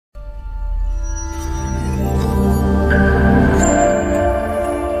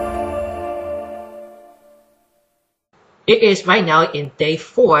It is right now in day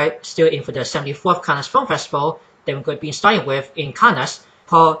 4, still in for the 74th Cannes Film Festival that we're going to be starting with in Cannes.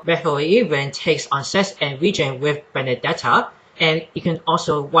 Paul Verhoeven takes on sex and region with Benedetta. And you can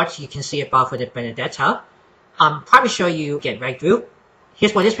also watch, you can see about for the Benedetta. I'm probably sure you get right through.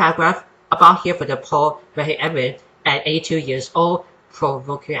 Here's what this paragraph about here for the Paul Verhoeven at 82 years old,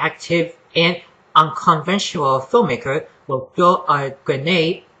 provocative and unconventional filmmaker will throw a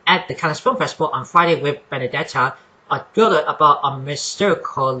grenade at the Cannes Film Festival on Friday with Benedetta, a thriller about a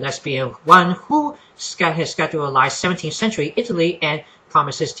mystical lesbian one who has scandalized 17th century Italy and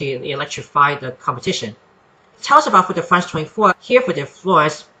promises to electrify the competition. Tell us about for the France 24 here for the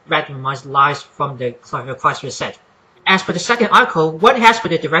Florence Radman's lives from the Crossroads set. As for the second article, what has for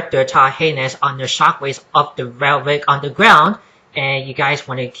the director Todd Haynes on the shockwaves of the Velvet Underground, and you guys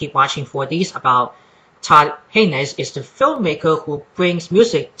want to keep watching for these about Todd Haynes is the filmmaker who brings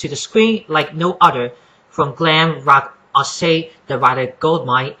music to the screen like no other, from glam, rock, odyssey, the Velvet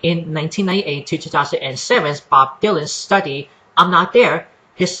Goldmine in 1998 to 2007's Bob Dylan's study I'm Not There.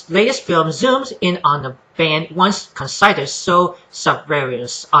 His latest film zooms in on a band once considered so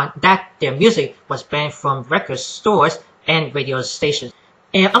subversive that their music was banned from record stores and radio stations.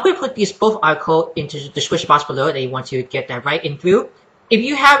 And I'm going to put these both articles into the description box below that you want to get that right in through. If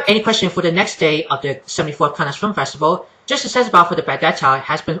you have any question for the next day of the 74th Cannes Film Festival, just as says about for the Benedetta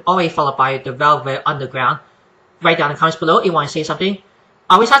has been already followed by the Velvet Underground. Write down in the comments below if you want to say something.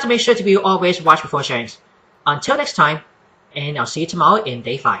 Always have to make sure to be always watch before sharing. Until next time, and I'll see you tomorrow in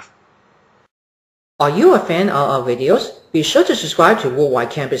day 5. Are you a fan of our videos? Be sure to subscribe to Worldwide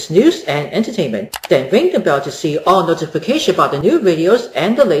Campus News and Entertainment. Then ring the bell to see all notifications about the new videos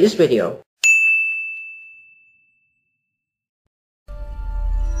and the latest video.